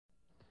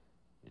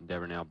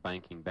Endeavour now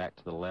banking back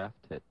to the left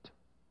at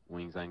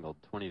wings angled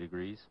 20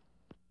 degrees.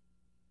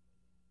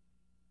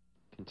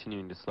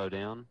 Continuing to slow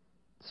down.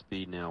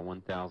 Speed now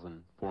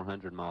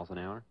 1,400 miles an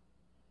hour,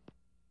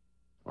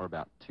 or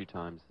about 2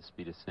 times the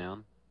speed of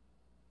sound.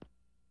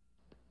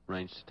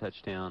 Range to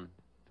touchdown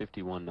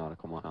 51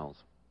 nautical miles.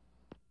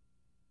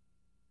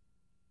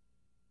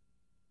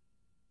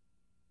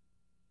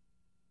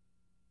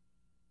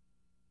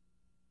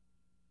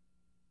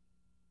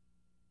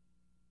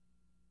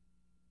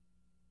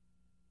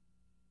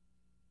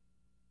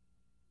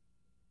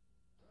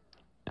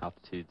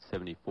 Altitude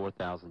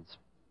 74,000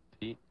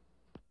 feet.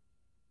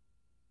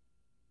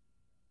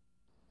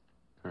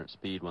 Current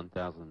speed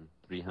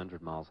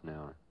 1,300 miles an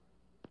hour.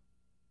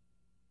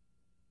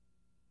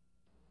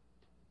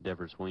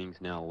 Endeavour's wings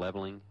now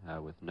leveling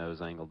with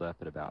nose angled up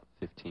at about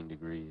 15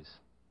 degrees.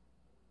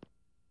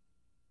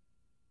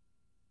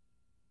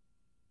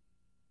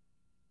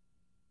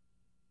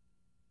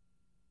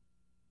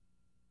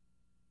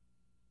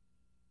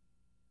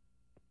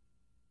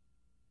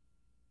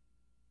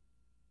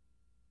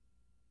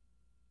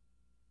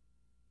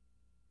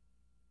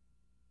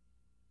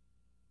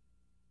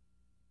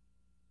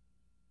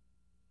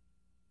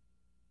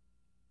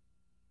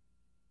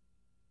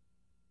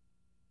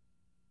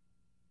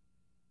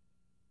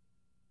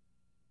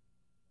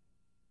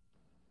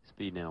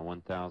 Speed now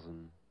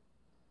 1,000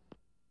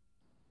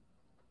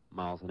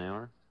 miles an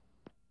hour,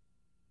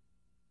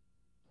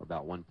 or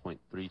about 1.3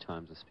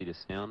 times the speed of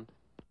sound.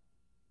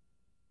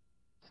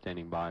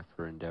 Standing by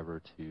for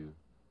Endeavour to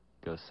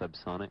go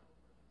subsonic.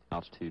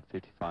 Altitude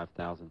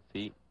 55,000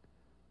 feet,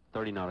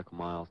 30 nautical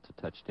miles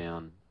to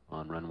touchdown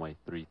on runway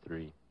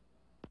 33.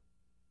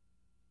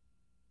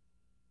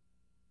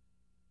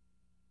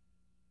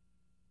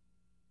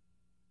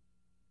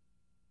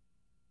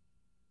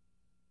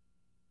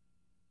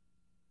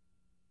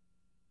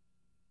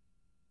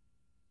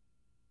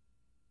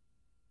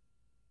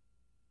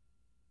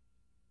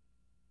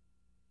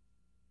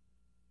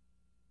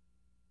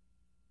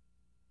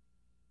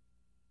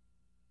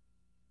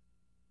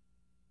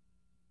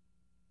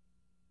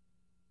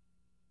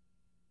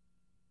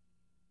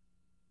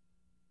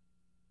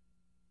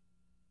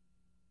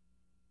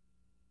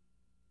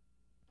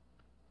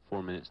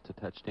 Four minutes to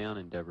touchdown.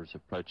 Endeavour's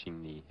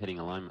approaching the heading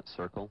alignment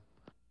circle,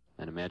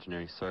 an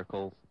imaginary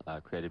circle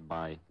created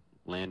by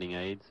landing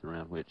aids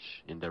around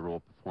which Endeavour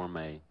will perform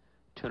a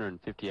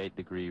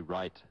 258-degree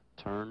right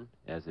turn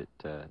as it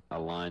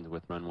aligns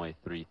with runway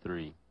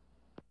 33.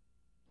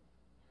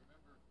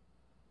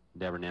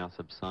 Endeavour now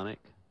subsonic,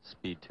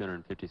 speed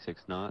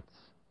 256 knots,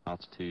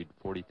 altitude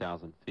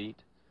 40,000 feet,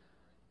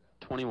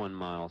 21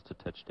 miles to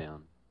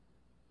touchdown.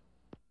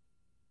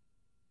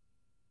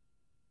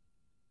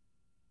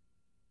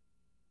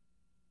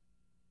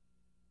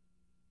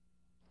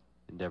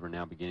 Endeavour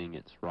now beginning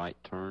its right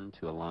turn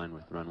to align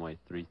with runway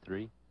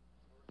 33.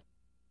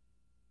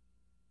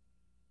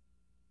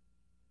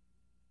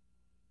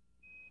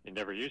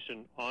 Endeavour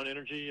Houston, on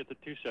energy at the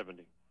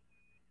 270.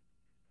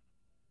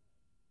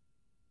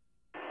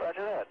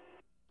 Roger that.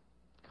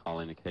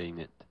 Call indicating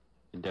that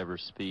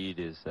Endeavour's speed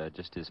is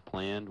just as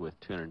planned, with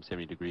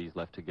 270 degrees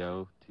left to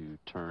go to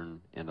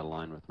turn and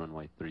align with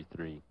runway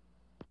 33.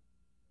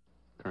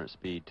 Current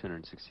speed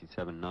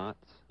 267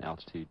 knots,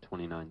 altitude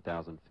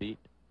 29,000 feet,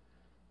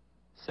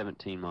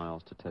 17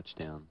 miles to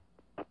touchdown.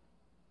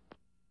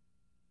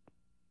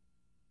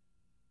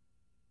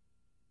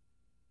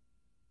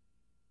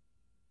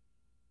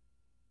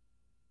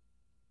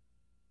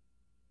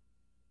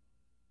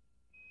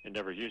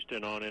 Endeavour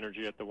Houston, on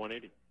energy at the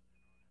 180.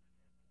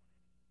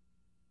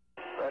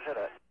 Roger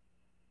that.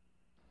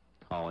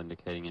 Call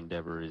indicating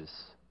Endeavour is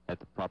at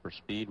the proper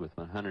speed with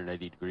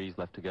 180 degrees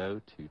left to go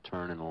to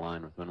turn and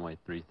align with runway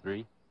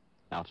 33.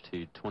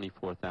 Altitude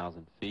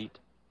 24,000 feet,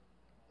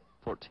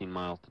 14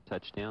 miles to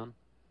touchdown.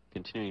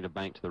 Continuing to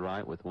bank to the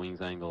right with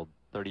wings angled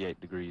 38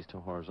 degrees to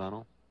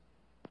horizontal.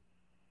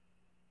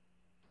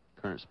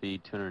 Current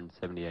speed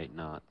 278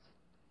 knots.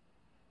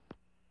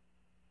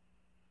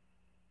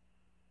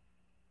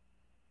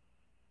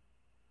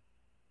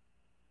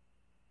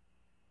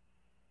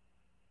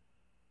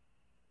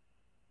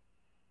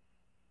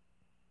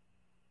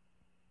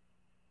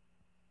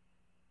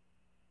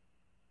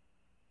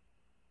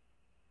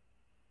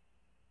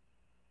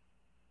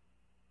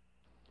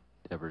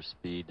 Endeavour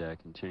speed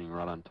continuing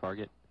right on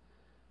target.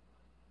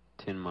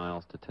 10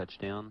 miles to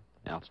touchdown.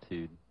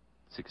 Altitude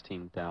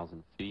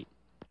 16,000 feet.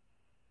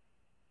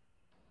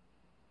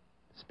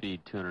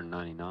 Speed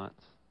 290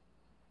 knots.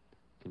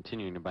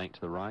 Continuing to bank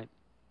to the right.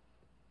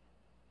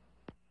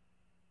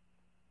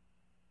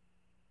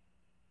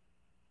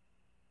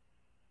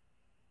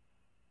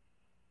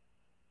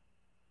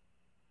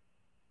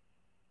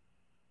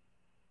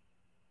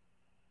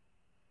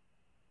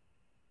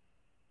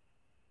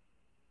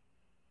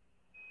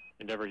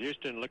 Endeavour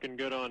Houston, looking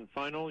good on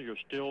final. You'll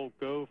still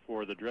go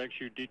for the drag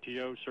chute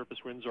DTO. Surface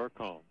winds are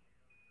calm.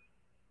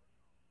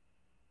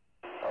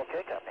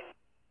 Okay, copy.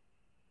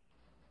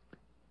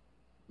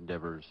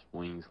 Endeavour's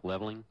wings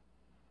leveling.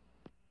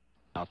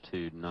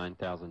 Altitude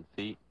 9,000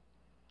 feet,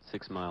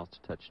 6 miles to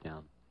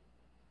touchdown.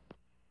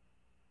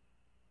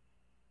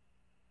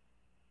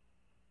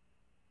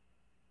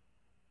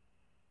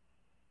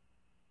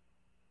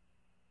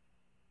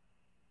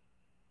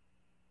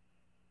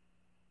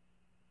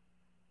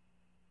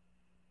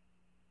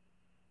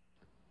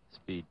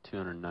 Speed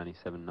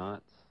 297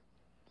 knots,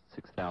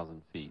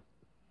 6,000 feet.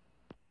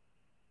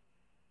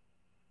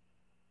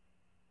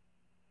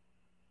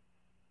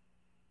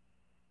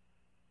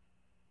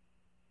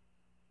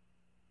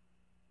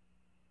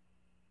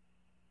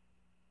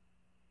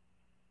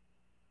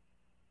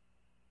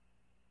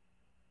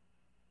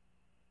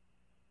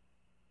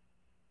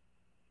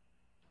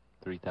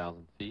 Three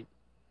 3,000 feet.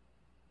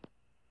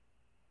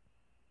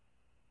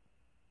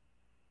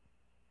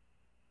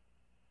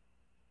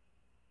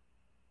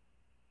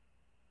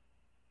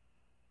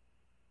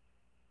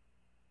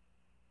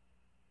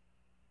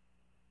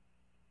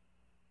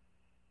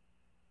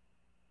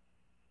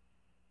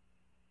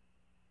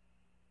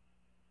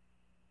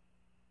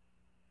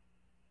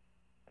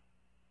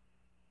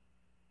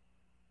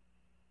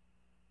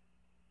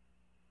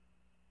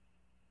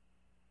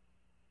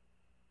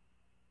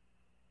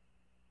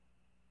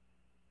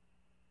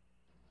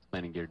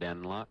 Landing gear down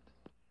and locked.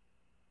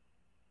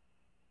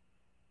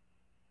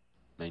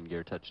 Main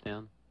gear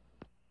touchdown.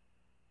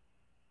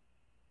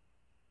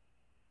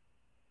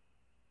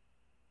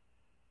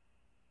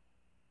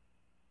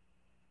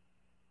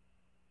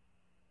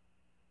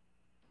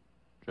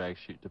 Drag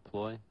chute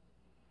deploy.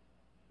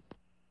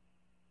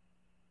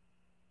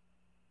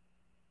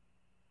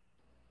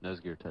 Nose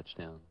gear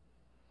touchdown.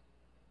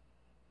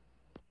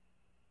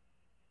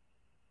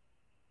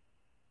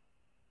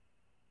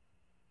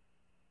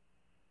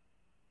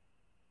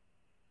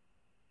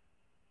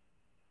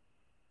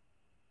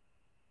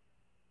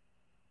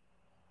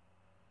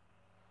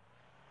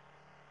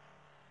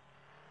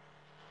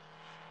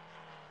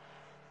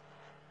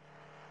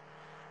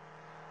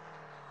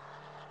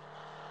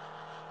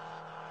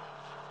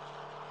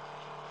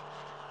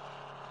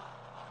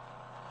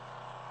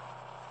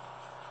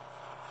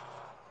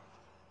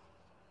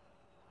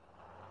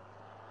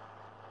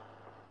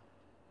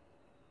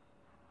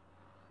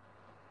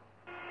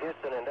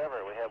 Houston,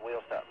 Endeavour, we have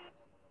wheel stop.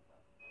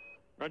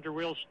 Roger,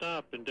 wheel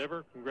stop.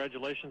 Endeavour,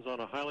 congratulations on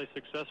a highly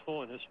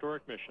successful and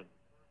historic mission.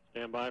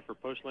 Stand by for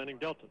post-landing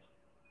deltas.